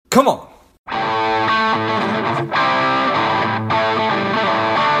Come on.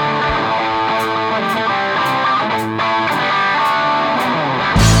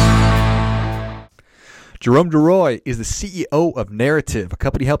 Jerome DeRoy is the CEO of Narrative, a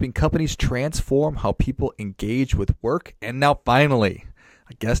company helping companies transform how people engage with work. And now finally,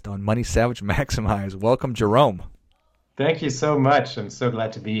 a guest on Money Savage Maximize. Welcome, Jerome. Thank you so much. I'm so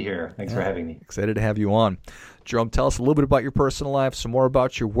glad to be here. Thanks for having me. Excited to have you on. Jerome, tell us a little bit about your personal life, some more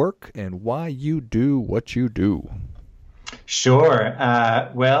about your work, and why you do what you do. Sure.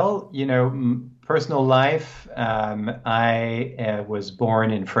 Personal life. I was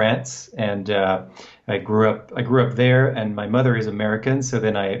born in France, and I grew up there. And my mother is American, so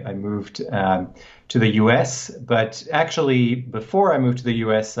then I moved to the U.S. But actually, before I moved to the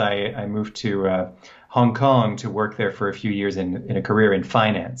U.S., I moved to Hong Kong to work there for a few years in a career in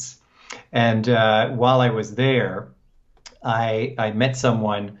finance. And while I was there, I met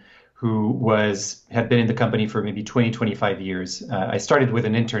someone who had been in the company for maybe 20, 25 years. I started with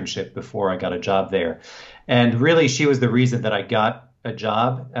an internship before I got a job there. And really, she was the reason that I got a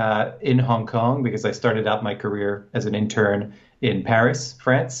job in Hong Kong, because I started out my career as an intern in Paris,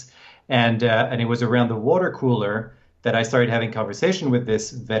 France. And it was around the water cooler that I started having conversation with this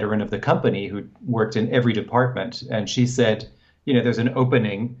veteran of the company who worked in every department. And she said, there's an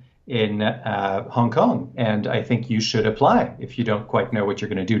opening in Hong Kong, and I think you should apply if you don't quite know what you're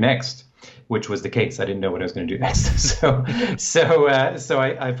going to do next, which was the case. I didn't know what I was going to do next. So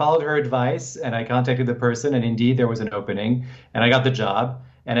I followed her advice, and I contacted the person, and indeed there was an opening, and I got the job.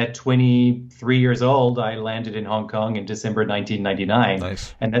 And at 23 years old, I landed in Hong Kong in December 1999.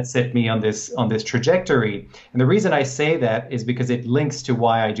 Nice. And that set me on this trajectory. And the reason I say that is because it links to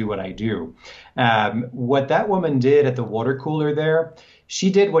why I do what I do. What that woman did at the water cooler there, she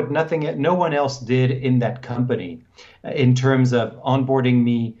did what no one else did in that company in terms of onboarding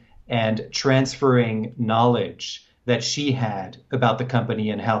me and transferring knowledge that she had about the company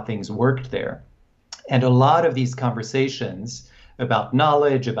and how things worked there. And a lot of these conversations about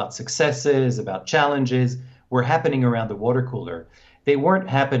knowledge, about successes, about challenges were happening around the water cooler. They weren't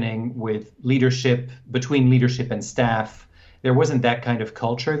happening with leadership, between leadership and staff. There wasn't that kind of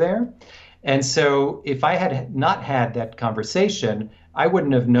culture there. And so if I had not had that conversation, I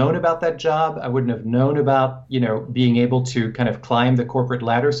wouldn't have known about that job. I wouldn't have known about, being able to kind of climb the corporate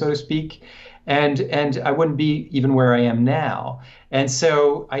ladder, so to speak. And I wouldn't be even where I am now. And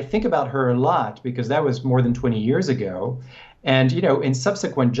so I think about her a lot, because that was more than 20 years ago. And, in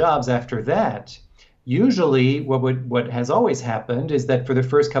subsequent jobs after that, usually what has always happened is that for the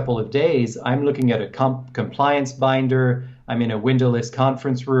first couple of days, I'm looking at a compliance binder. I'm in a windowless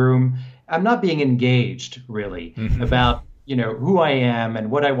conference room. I'm not being engaged, really, about, who I am and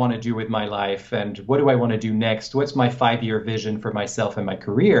what I want to do with my life and what do I want to do next? What's my 5-year vision for myself and my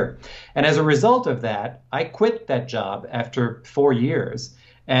career? And as a result of that, I quit that job after 4 years,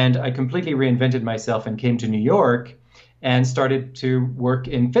 and I completely reinvented myself and came to New York and started to work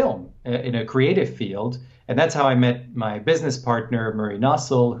in film, in a creative field. And that's how I met my business partner, Murray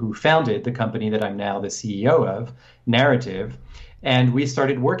Nossel, who founded the company that I'm now the CEO of, Narrative. And we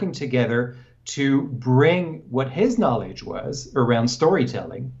started working together to bring what his knowledge was around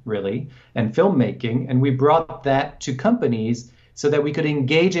storytelling, really, and filmmaking. And we brought that to companies so that we could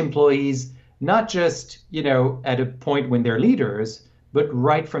engage employees, not just, at a point when they're leaders, but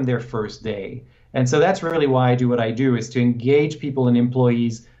right from their first day. And so that's really why I do what I do, is to engage people and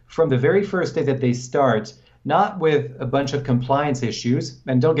employees from the very first day that they start, not with a bunch of compliance issues.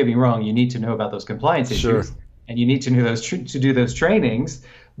 And don't get me wrong, you need to know about those compliance issues, and you need to know those to do those trainings.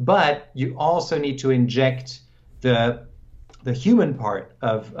 But you also need to inject the human part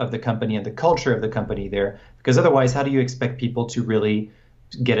of the company and the culture of the company there, because otherwise, how do you expect people to really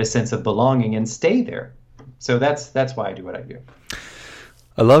get a sense of belonging and stay there? So that's why I do what I do.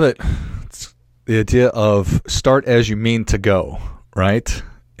 I love it. It's the idea of start as you mean to go, right?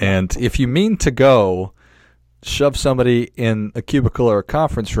 And if you mean to go, shove somebody in a cubicle or a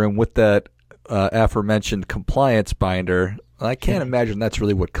conference room with that aforementioned compliance binder. I can't imagine that's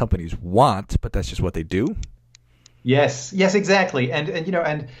really what companies want, but that's just what they do. Yes, exactly. And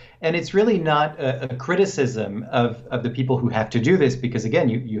it's really not a criticism of the people who have to do this, because again,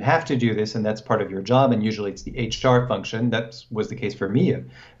 you have to do this, and that's part of your job. And usually it's the HR function. That was the case for me. An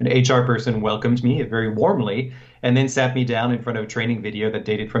HR person welcomed me very warmly and then sat me down in front of a training video that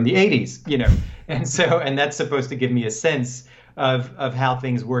dated from the 80s, and that's supposed to give me a sense of how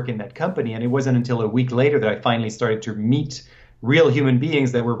things work in that company. And it wasn't until a week later that I finally started to meet real human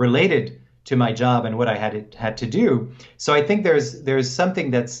beings that were related to my job and what I had to do. So I think there's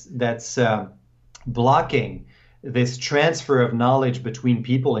something that's blocking this transfer of knowledge between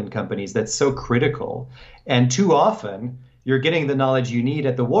people in companies that's so critical. And too often, you're getting the knowledge you need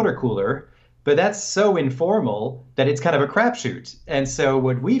at the water cooler, but that's so informal that it's kind of a crapshoot. And so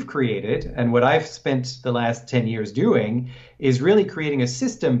what we've created, and what I've spent the last 10 years doing, is really creating a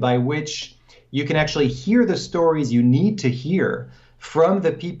system by which you can actually hear the stories you need to hear from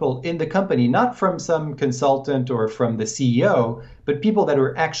the people in the company, not from some consultant or from the CEO, but people that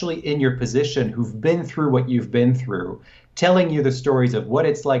are actually in your position who've been through what you've been through, telling you the stories of what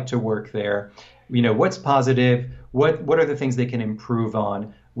it's like to work there, what's positive, what are the things they can improve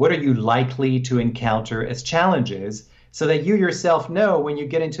on, what are you likely to encounter as challenges, so that you yourself know when you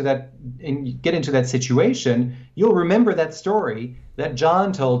get into that situation, you'll remember that story that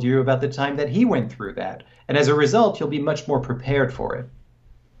John told you about the time that he went through that. And as a result, you'll be much more prepared for it.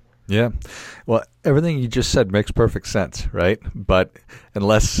 Yeah. Well, everything you just said makes perfect sense, right? But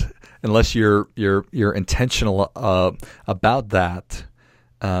unless you're intentional about that,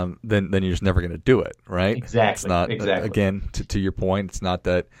 then you're just never going to do it, right? Exactly. It's not, exactly. Again, to your point, it's not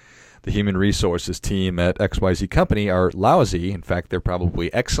that the human resources team at XYZ company are lousy. In fact, they're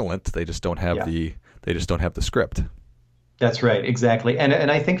probably excellent. They just don't have the script. That's right. Exactly.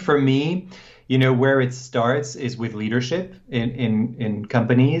 And I think for me, where it starts is with leadership in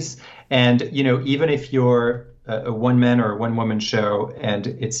companies. And, even if you're a one-man or a one-woman show and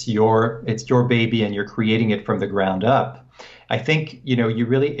it's your baby and you're creating it from the ground up, I think,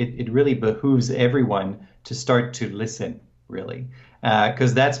 it really behooves everyone to start to listen, really.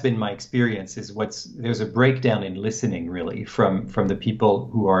 Because that's been my experience, there's a breakdown in listening, really, from the people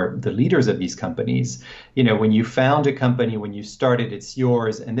who are the leaders of these companies. When you found a company, when you started, it's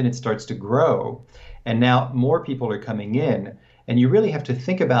yours, and then it starts to grow. And now more people are coming in, and you really have to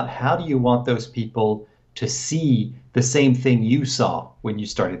think about how do you want those people to see the same thing you saw when you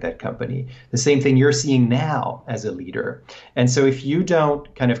started that company, the same thing you're seeing now as a leader. And so if you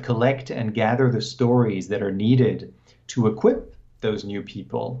don't kind of collect and gather the stories that are needed to equip those new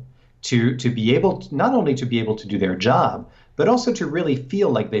people to be able to, not only to be able to do their job, but also to really feel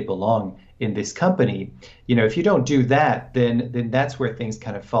like they belong in this company. If you don't do that, then that's where things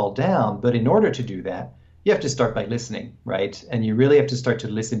kind of fall down. But in order to do that, you have to start by listening, right? And you really have to start to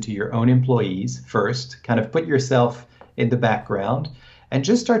listen to your own employees first, kind of put yourself in the background and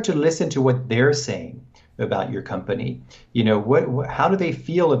just start to listen to what they're saying about your company. How do they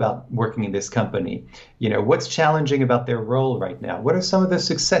feel about working in this company? What's challenging about their role right now? What are some of the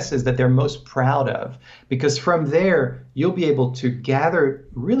successes that they're most proud of? Because from there, you'll be able to gather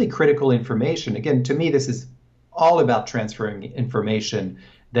really critical information. Again, to me, this is all about transferring information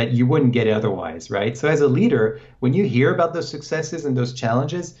that you wouldn't get otherwise, right? So as a leader, when you hear about those successes and those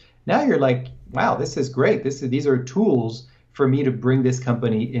challenges, now you're like, wow, this is great. These are tools for me to bring this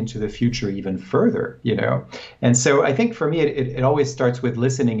company into the future even further, And so I think for me, it always starts with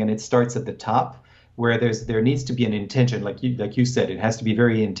listening, and it starts at the top where there needs to be an intention, like you said, it has to be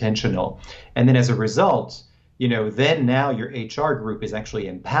very intentional. And then as a result, then now your HR group is actually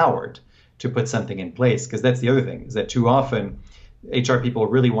empowered to put something in place, because that's the other thing, is that too often HR people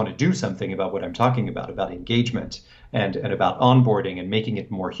really want to do something about what I'm talking about engagement and about onboarding and making it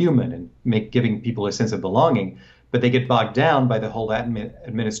more human and giving people a sense of belonging. But they get bogged down by the whole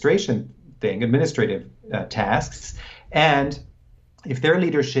administrative tasks. And if their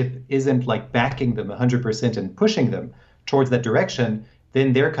leadership isn't like backing them 100% and pushing them towards that direction,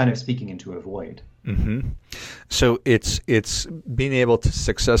 then they're kind of speaking into a void. Mm-hmm. So it's being able to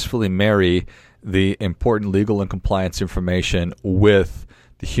successfully marry the important legal and compliance information with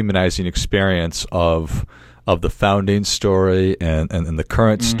the humanizing experience of the founding story and the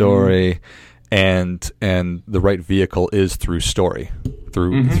current story. And the right vehicle is through story,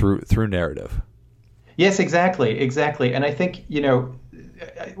 through narrative. Yes, exactly. And I think,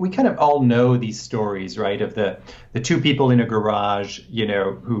 we kind of all know these stories, right? Of the two people in a garage,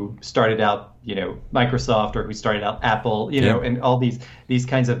 who started out, Microsoft, or who started out Apple, and all these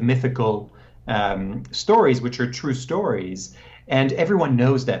kinds of mythical stories, which are true stories. And everyone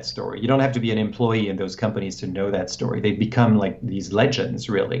knows that story. You don't have to be an employee in those companies to know that story. They become like these legends,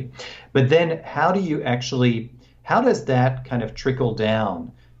 really. But then how does that kind of trickle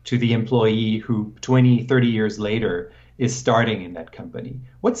down to the employee who 20, 30 years later is starting in that company?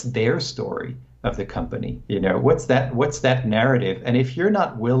 What's their story of the company? What's that narrative? And if you're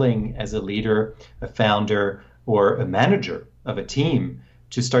not willing as a leader, a founder, or a manager of a team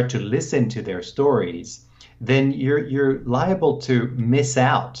to start to listen to their stories, then you're liable to miss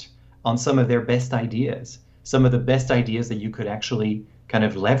out on some of their best ideas, some of the best ideas that you could actually kind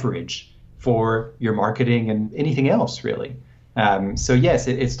of leverage for your marketing and anything else, really. So yes,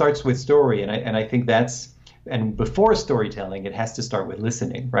 it starts with story, and I think that's And before storytelling, it has to start with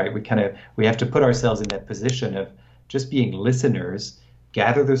listening, right? We have to put ourselves in that position of just being listeners,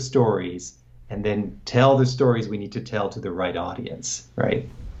 gather the stories, and then tell the stories we need to tell to the right audience, right?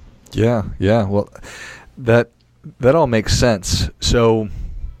 Yeah, yeah. Well, that all makes sense. So,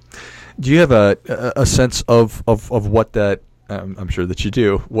 do you have a sense of what that? I'm sure that you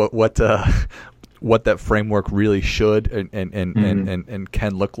do. What that framework really should and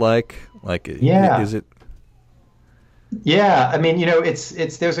can look like? Like, Yeah. is it? Yeah, I mean,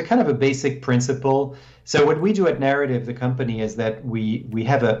 it's there's a kind of a basic principle. So what we do at Narrative, the company, is that we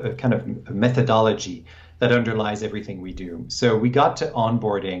have a kind of a methodology that underlies everything we do. So we got to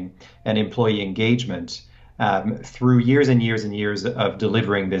onboarding and employee engagement through years and years and years of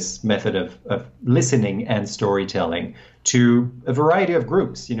delivering this method of listening and storytelling to a variety of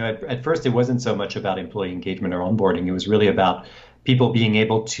groups. At first it wasn't so much about employee engagement or onboarding. It was really about people being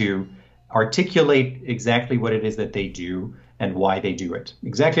able to articulate exactly what it is that they do and why they do it.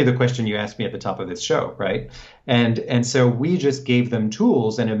 Exactly the question you asked me at the top of this show, right? And so we just gave them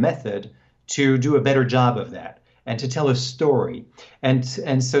tools and a method to do a better job of that and to tell a story. And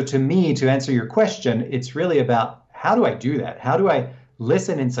so to me, to answer your question, it's really about how do I do that? How do I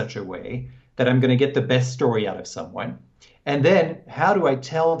listen in such a way that I'm going to get the best story out of someone? And then how do I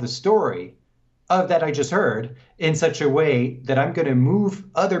tell the story of that I just heard in such a way that I'm going to move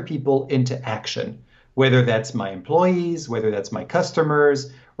other people into action, whether that's my employees, whether that's my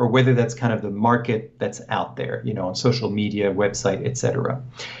customers, or whether that's kind of the market that's out there, on social media, website, etc.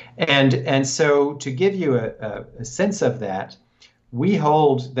 And so to give you a sense of that, we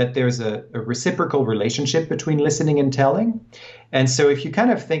hold that there's a reciprocal relationship between listening and telling. And so if you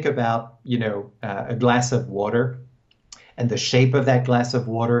kind of think about, a glass of water and the shape of that glass of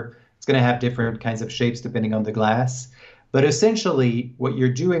water, it's going to have different kinds of shapes depending on the glass. But essentially, what you're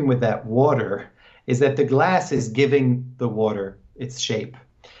doing with that water is that the glass is giving the water its shape.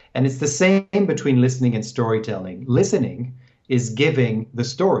 And it's the same between listening and storytelling. Listening is giving the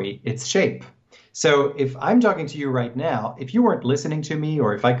story its shape. So if I'm talking to you right now, if you weren't listening to me,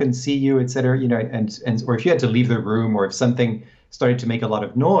 or if I couldn't see you, et cetera, and or if you had to leave the room, or if something started to make a lot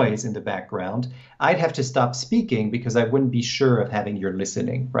of noise in the background, I'd have to stop speaking because I wouldn't be sure of having your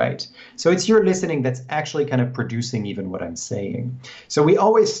listening, right? So it's your listening that's actually kind of producing even what I'm saying. So we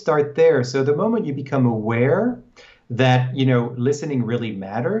always start there. So the moment you become aware that, listening really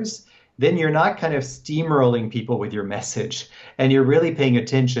matters, then you're not kind of steamrolling people with your message, and you're really paying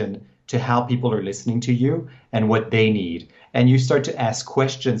attention to how people are listening to you and what they need. And you start to ask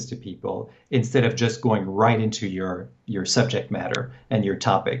questions to people instead of just going right into your subject matter and your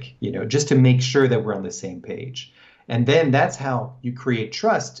topic, just to make sure that we're on the same page. And then that's how you create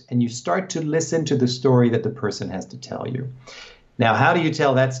trust, and you start to listen to the story that the person has to tell you. Now, how do you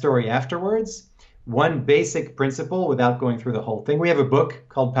tell that story afterwards? One basic principle, without going through the whole thing, we have a book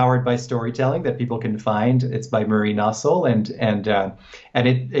called Powered by Storytelling that people can find. It's by Marie Nossel, and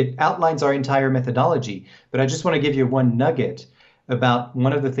it outlines our entire methodology. But I just want to give you one nugget about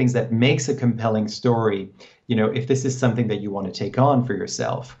one of the things that makes a compelling story, if this is something that you want to take on for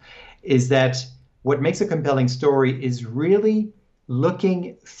yourself, is that what makes a compelling story is really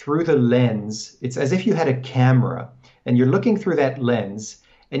looking through the lens. It's as if you had a camera and you're looking through that lens,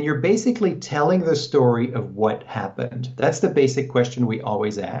 and you're basically telling the story of what happened. That's the basic question we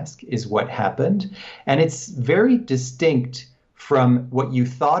always ask, is what happened? And it's very distinct from what you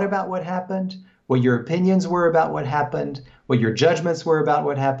thought about what happened, what your opinions were about what happened, what your judgments were about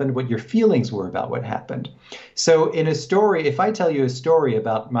what happened, what your feelings were about what happened. So in a story, if I tell you a story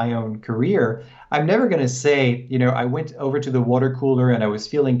about my own career, I'm never going to say, I went over to the water cooler and I was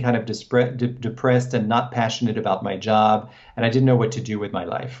feeling kind of depressed and not passionate about my job, and I didn't know what to do with my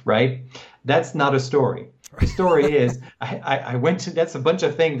life, right? That's not a story. The story is I went to, that's a bunch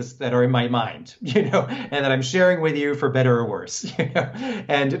of things that are in my mind, and that I'm sharing with you for better or worse,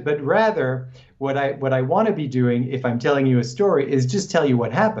 but rather what I want to be doing if I'm telling you a story is just tell you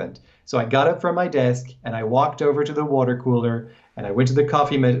what happened. So I got up from my desk and I walked over to the water cooler and I went to the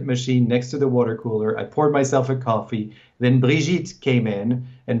coffee machine next to the water cooler. I poured myself a coffee. Then Brigitte came in,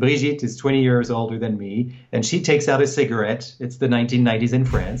 and Brigitte is 20 years older than me, and she takes out a cigarette. It's the 1990s in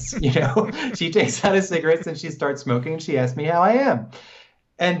France, She takes out a cigarette and she starts smoking, and she asked me how I am.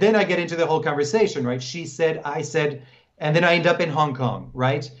 And then I get into the whole conversation, right? She said, I said, and then I end up in Hong Kong,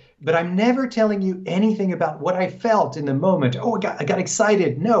 right? But I'm never telling you anything about what I felt in the moment. Oh, I got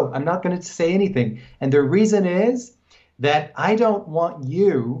excited. No, I'm not going to say anything. And the reason is that I don't want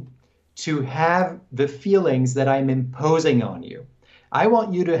you to have the feelings that I'm imposing on you. I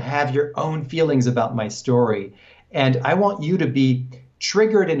want you to have your own feelings about my story. And I want you to be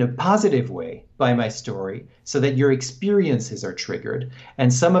triggered in a positive way by my story so that your experiences are triggered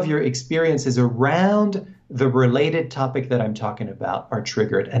and some of your experiences around the related topic that I'm talking about are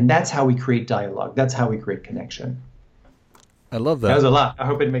triggered. And that's how we create dialogue. That's how we create connection. I love that. That was a lot. I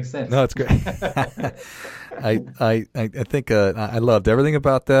hope it makes sense. No, it's great. I think I loved everything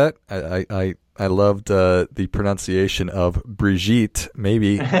about that. I loved the pronunciation of Brigitte,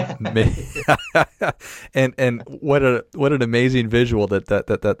 maybe, and what an amazing visual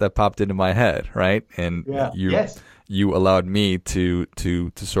that popped into my head, right? And you allowed me to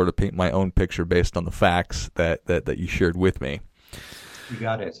sort of paint my own picture based on the facts that you shared with me. You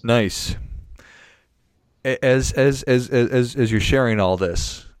got it. Nice. As you're sharing all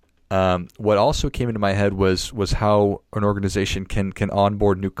this, what also came into my head was how an organization can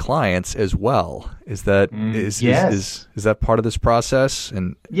onboard new clients as well. Is that is that part of this process?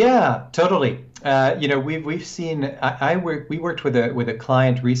 And yeah, totally. We've seen. We worked with a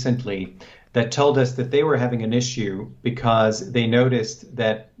client recently that told us that they were having an issue because they noticed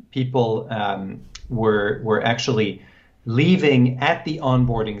that people were actually leaving at the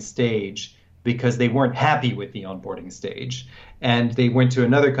onboarding stage because they weren't happy with the onboarding stage, and they went to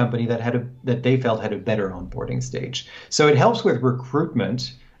another company that they felt had a better onboarding stage. So it helps with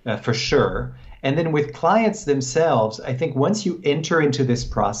recruitment for sure, and then with clients themselves. I think once you enter into this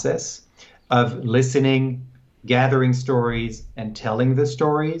process of listening, gathering stories, and telling the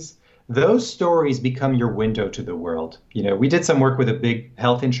stories, those stories become your window to the world. We did some work with a big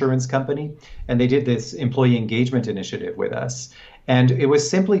health insurance company, and they did this employee engagement initiative with us. And it was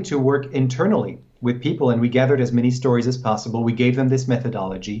simply to work internally with people, and we gathered as many stories as possible. We gave them this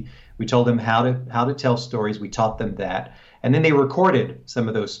methodology. We told them how to tell stories. We taught them that. And then they recorded some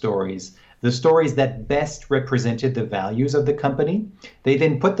of those stories, the stories that best represented the values of the company. They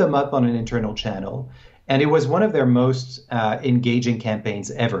then put them up on an internal channel. And it was one of their most engaging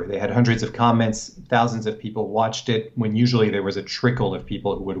campaigns ever. They had hundreds of comments, thousands of people watched it, when usually there was a trickle of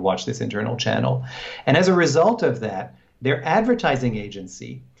people who would watch this internal channel. And as a result of that, their advertising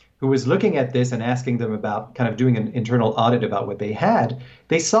agency, who was looking at this and asking them about kind of doing an internal audit about what they had,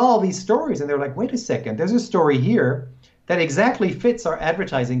 they saw all these stories and they're like, wait a second, there's a story here that exactly fits our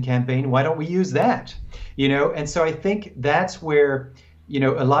advertising campaign. Why don't we use that? And so I think that's where,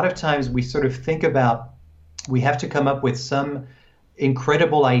 a lot of times we sort of think about, we have to come up with some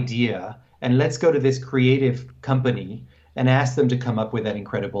incredible idea, and let's go to this creative company and ask them to come up with that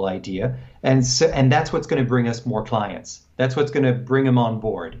incredible idea. And that's what's going to bring us more clients. That's what's going to bring them on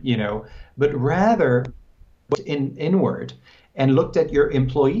board, But rather, inward and looked at your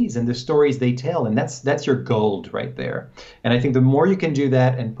employees and the stories they tell, and that's your gold right there. And I think the more you can do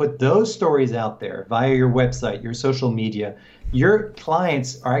that and put those stories out there via your website, your social media, your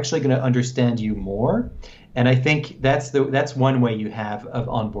clients are actually going to understand you more. And I think that's one way you have of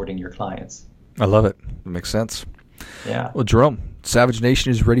onboarding your clients. I love it. It makes sense. Yeah. Well, Jerome, Savage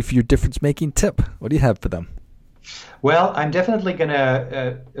Nation is ready for your difference-making tip. What do you have for them? Well, I'm definitely going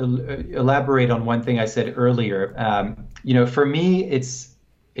to elaborate on one thing I said earlier. For me,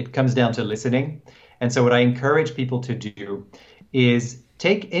 it comes down to listening. And so what I encourage people to do is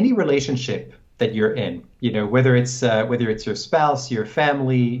take any relationship that you're in, whether it's your spouse, your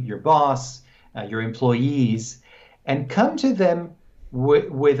family, your boss, your employees, and come to them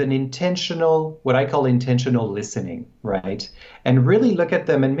with an intentional, what I call intentional listening, right? And really look at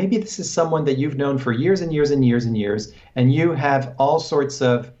them. And maybe this is someone that you've known for years and years and years and years, and you have all sorts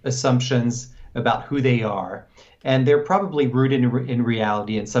of assumptions about who they are. And they're probably rooted in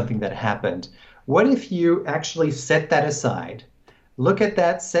reality and something that happened. What if you actually set that aside? Look at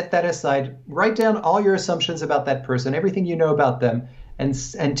that, set that aside, write down all your assumptions about that person, everything you know about them,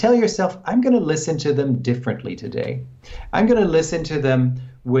 and tell yourself, I'm going to listen to them differently today. I'm going to listen to them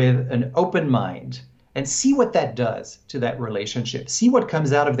with an open mind and see what that does to that relationship. See what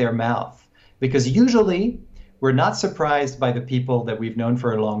comes out of their mouth. Because usually we're not surprised by the people that we've known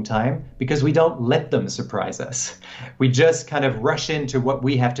for a long time because we don't let them surprise us. We just kind of rush into what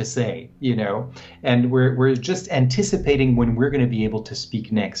we have to say, and we're just anticipating when we're going to be able to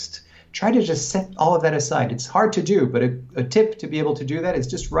speak next. Try to just set all of that aside. It's hard to do, but a tip to be able to do that is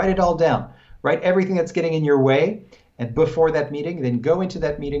just write it all down. Write everything that's getting in your way, and before that meeting, then go into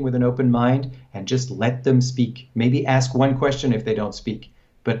that meeting with an open mind and just let them speak. Maybe ask one question if they don't speak,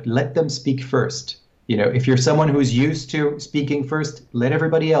 but let them speak first. If you're someone who's used to speaking first, let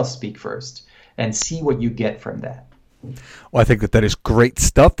everybody else speak first and see what you get from that. Well, I think that is great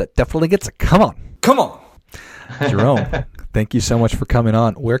stuff. That definitely gets a come on. Jerome, thank you so much for coming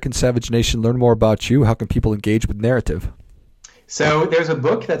on. Where can Savage Nation learn more about you? How can people engage with Narrative? So there's a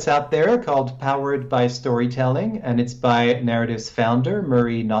book that's out there called Powered by Storytelling, and it's by Narrative's founder,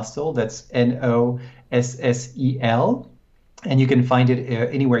 Murray Nossel. That's Nossel. And you can find it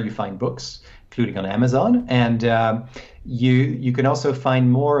anywhere you find books, including on Amazon. And you can also find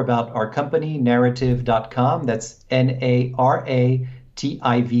more about our company, narrative.com. That's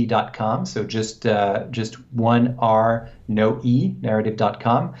NARATIV.com. So just one R, no E,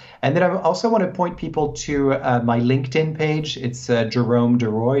 narrative.com. And then I also want to point people to my LinkedIn page. It's Jerome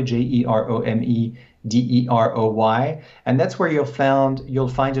Deroy, JEROME. And that's where you'll find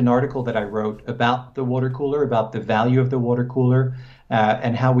an article that I wrote about the water cooler, about the value of the water cooler,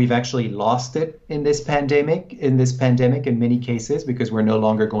 and how we've actually lost it in this pandemic in many cases, because we're no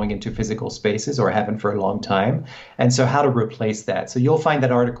longer going into physical spaces, or haven't for a long time. And so how to replace that. So you'll find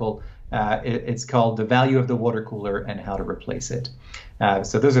that article. It's called The Value of the Water Cooler and How to Replace It.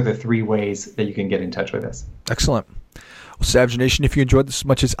 So those are the three ways that you can get in touch with us. Excellent. Well, Savage Nation, if you enjoyed this as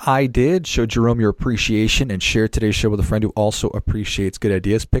much as I did, show Jerome your appreciation and share today's show with a friend who also appreciates good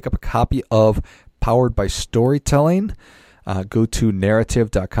ideas. Pick up a copy of Powered by Storytelling. Go to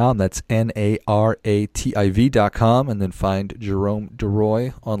narrative.com. That's NARATIV.com. And then find Jerome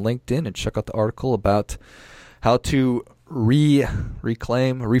Deroy on LinkedIn and check out the article about how to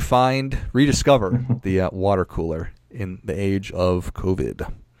reclaim, rediscover the water cooler in the age of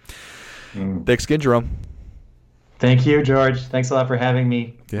COVID. Thanks again, Jerome. Thank you, George. Thanks a lot for having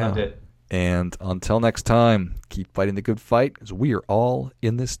me. Yeah. Loved it. And until next time, keep fighting the good fight, because we are all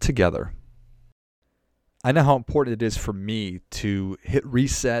in this together. I know how important it is for me to hit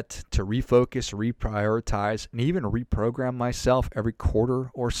reset, to refocus, reprioritize, and even reprogram myself every quarter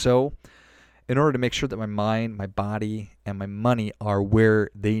or so in order to make sure that my mind, my body, and my money are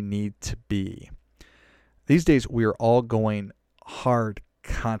where they need to be. These days, we are all going hard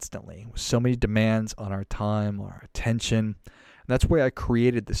constantly with so many demands on our time, our attention. And that's why I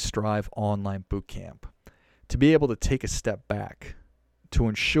created the Strive Online Bootcamp, to be able to take a step back, to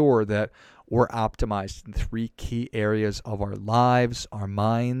ensure that we're optimized in three key areas of our lives, our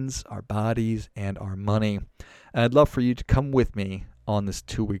minds, our bodies, and our money. And I'd love for you to come with me on this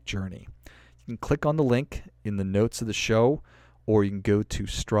 2-week journey. You can click on the link in the notes of the show, or you can go to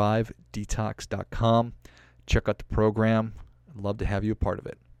strivedetox.com, check out the program. I'd love to have you a part of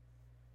it.